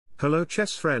Hello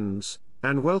chess friends,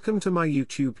 and welcome to my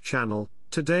YouTube channel.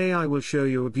 Today I will show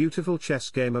you a beautiful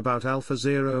chess game about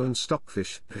AlphaZero and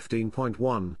Stockfish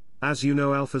 15.1. As you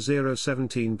know, AlphaZero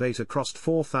 17 beta crossed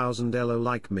 4000 elo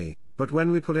like me, but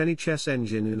when we put any chess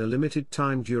engine in a limited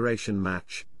time duration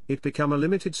match, it become a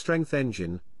limited strength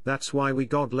engine. That's why we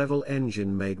god level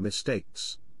engine made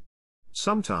mistakes.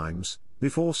 Sometimes,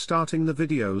 before starting the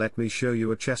video, let me show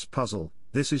you a chess puzzle.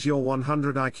 This is your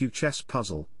 100 IQ chess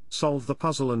puzzle. Solve the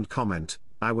puzzle and comment.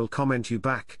 I will comment you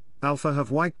back. Alpha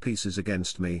have white pieces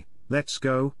against me. Let's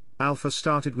go. Alpha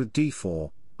started with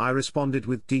d4. I responded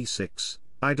with d6.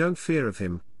 I don't fear of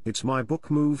him. It's my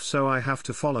book move, so I have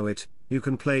to follow it. You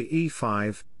can play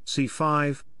e5,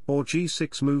 c5, or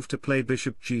g6 move to play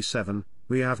bishop g7.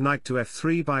 We have knight to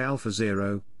f3 by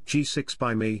AlphaZero, g6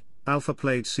 by me. Alpha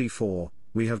played c4.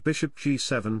 We have bishop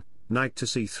g7, knight to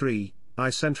c3. I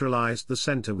centralized the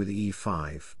center with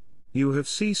e5. You have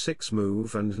c6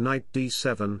 move and knight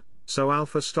d7, so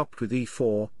Alpha stopped with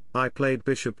e4. I played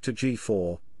bishop to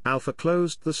g4. Alpha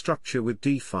closed the structure with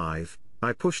d5.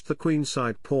 I pushed the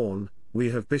queenside pawn.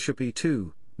 We have bishop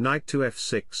e2, knight to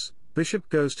f6, bishop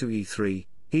goes to e3.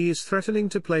 He is threatening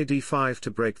to play d5 to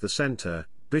break the center.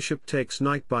 Bishop takes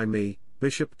knight by me.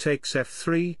 Bishop takes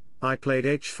f3. I played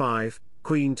h5,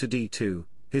 queen to d2.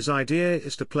 His idea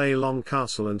is to play long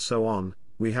castle and so on.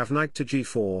 We have knight to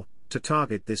g4, to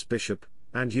target this bishop,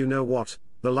 and you know what,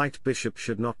 the light bishop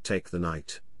should not take the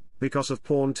knight. Because of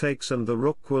pawn takes and the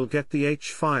rook will get the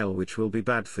h-file, which will be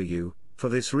bad for you. For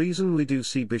this reason we do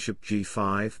see bishop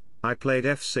g5, I played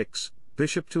f6,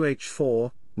 bishop to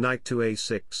h4, knight to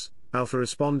a6, Alpha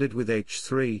responded with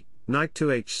h3, knight to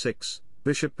h6,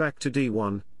 bishop back to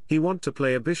d1, he want to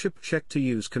play a bishop check to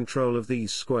use control of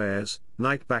these squares,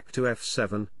 knight back to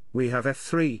f7, we have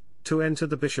f3, to enter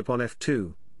the bishop on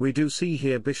f2. We do see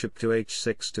here bishop to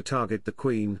h6 to target the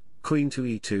queen, queen to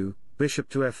e2, bishop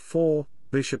to f4,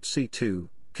 bishop c2,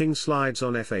 king slides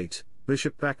on f8,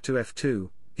 bishop back to f2,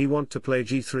 he want to play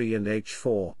g3 and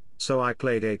h4, so I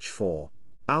played h4.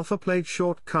 Alpha played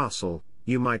short castle.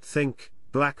 You might think,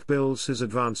 black builds his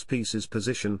advanced pieces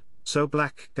position, so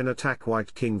black can attack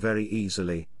white king very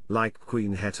easily, like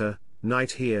queen heta,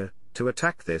 knight here, to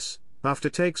attack this, after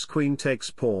takes queen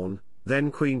takes pawn, then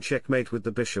queen checkmate with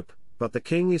the bishop. But the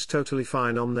king is totally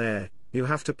fine on there. You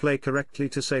have to play correctly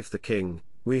to save the king.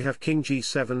 We have king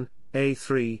g7,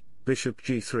 a3, bishop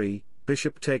g3,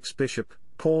 bishop takes bishop,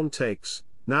 pawn takes.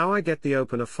 Now I get the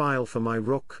opener file for my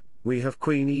rook. We have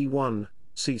queen e1,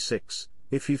 c6.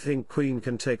 If you think queen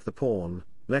can take the pawn,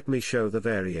 let me show the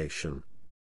variation.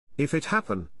 If it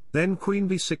happen, then queen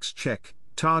b6 check,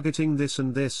 targeting this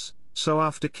and this. So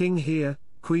after king here,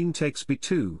 queen takes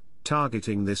b2,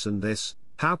 targeting this and this.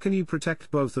 How can you protect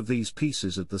both of these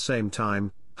pieces at the same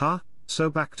time, huh? So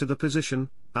back to the position,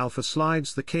 Alpha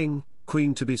slides the king,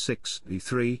 queen to b6,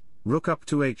 b3, rook up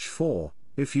to h4,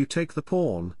 if you take the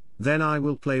pawn, then I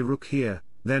will play rook here,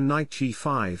 then knight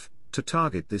g5, to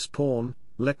target this pawn.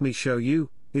 Let me show you,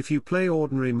 if you play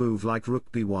ordinary move like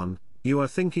rook b1, you are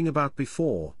thinking about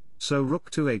b4, so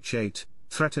rook to h8,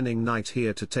 threatening knight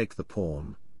here to take the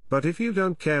pawn. But if you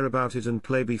don't care about it and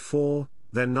play b4,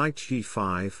 then knight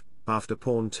g5, after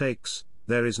pawn takes,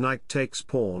 there is knight takes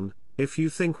pawn. If you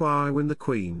think why I win the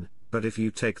queen, but if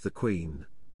you take the queen,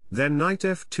 then knight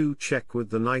f2 check with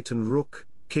the knight and rook,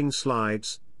 king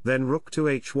slides, then rook to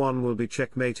h1 will be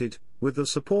checkmated, with the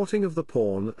supporting of the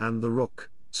pawn and the rook.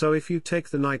 So if you take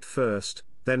the knight first,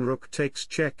 then rook takes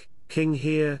check, king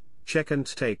here, check and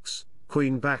takes,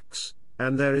 queen backs,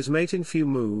 and there is mate in few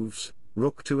moves,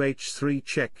 rook to h3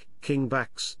 check, king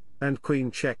backs, and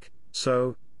queen check.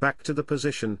 So, back to the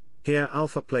position. Here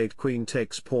Alpha played queen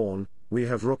takes pawn, we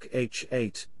have rook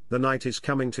h8, the knight is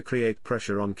coming to create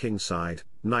pressure on king side,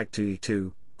 knight to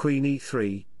e2, queen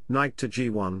e3, knight to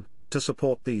g1, to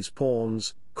support these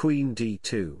pawns, queen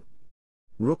d2.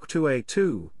 Rook to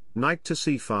a2, knight to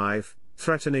c5,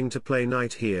 threatening to play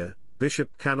knight here, bishop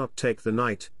cannot take the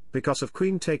knight, because of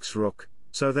queen takes rook,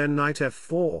 so then knight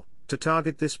f4, to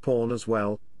target this pawn as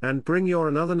well, and bring your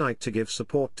another knight to give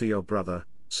support to your brother.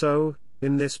 So,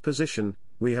 in this position,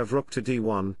 we have rook to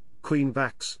d1, queen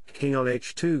backs, king on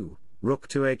h2, rook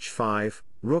to h5,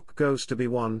 rook goes to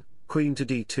b1, queen to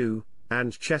d2,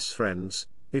 and chess friends,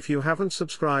 if you haven't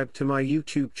subscribed to my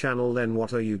YouTube channel, then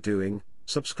what are you doing?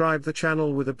 Subscribe the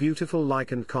channel with a beautiful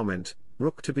like and comment.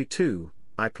 Rook to b2,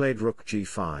 I played rook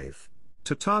g5,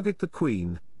 to target the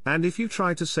queen, and if you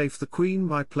try to save the queen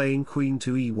by playing queen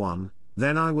to e1,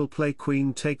 then I will play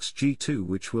queen takes g2,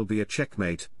 which will be a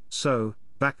checkmate. So,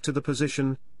 back to the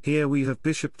position, here we have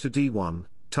bishop to d1,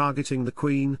 targeting the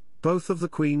queen, both of the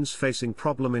queens facing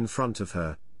problem in front of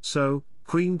her, so,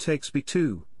 queen takes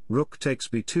b2, rook takes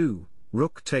b2,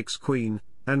 rook takes queen,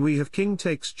 and we have king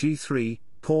takes g3,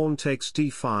 pawn takes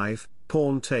d5,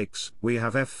 pawn takes, we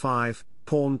have f5,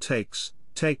 pawn takes,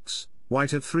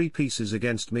 white have 3 pieces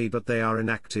against me but they are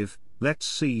inactive. Let's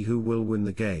see who will win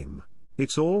the game.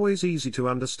 It's always easy to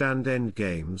understand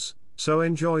endgames, so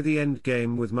enjoy the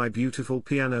endgame with my beautiful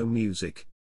piano music.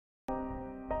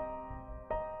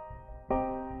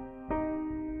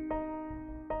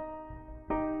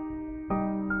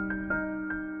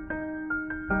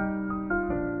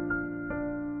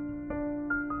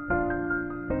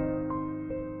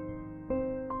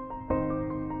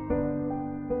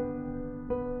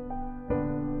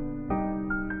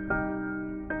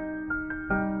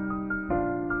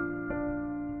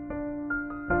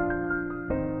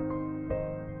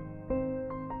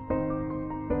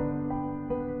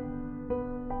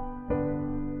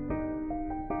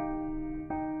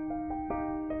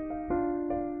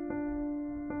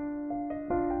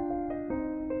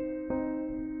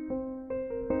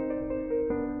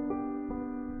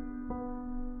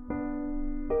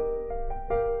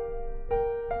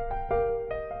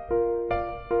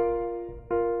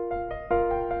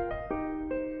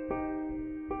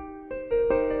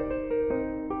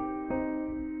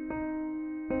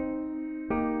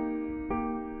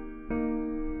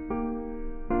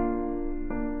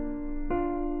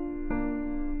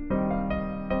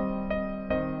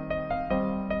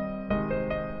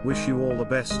 Wish you all the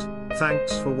best,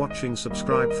 thanks for watching,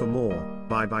 subscribe for more,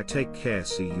 bye bye, take care,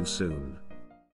 see you soon.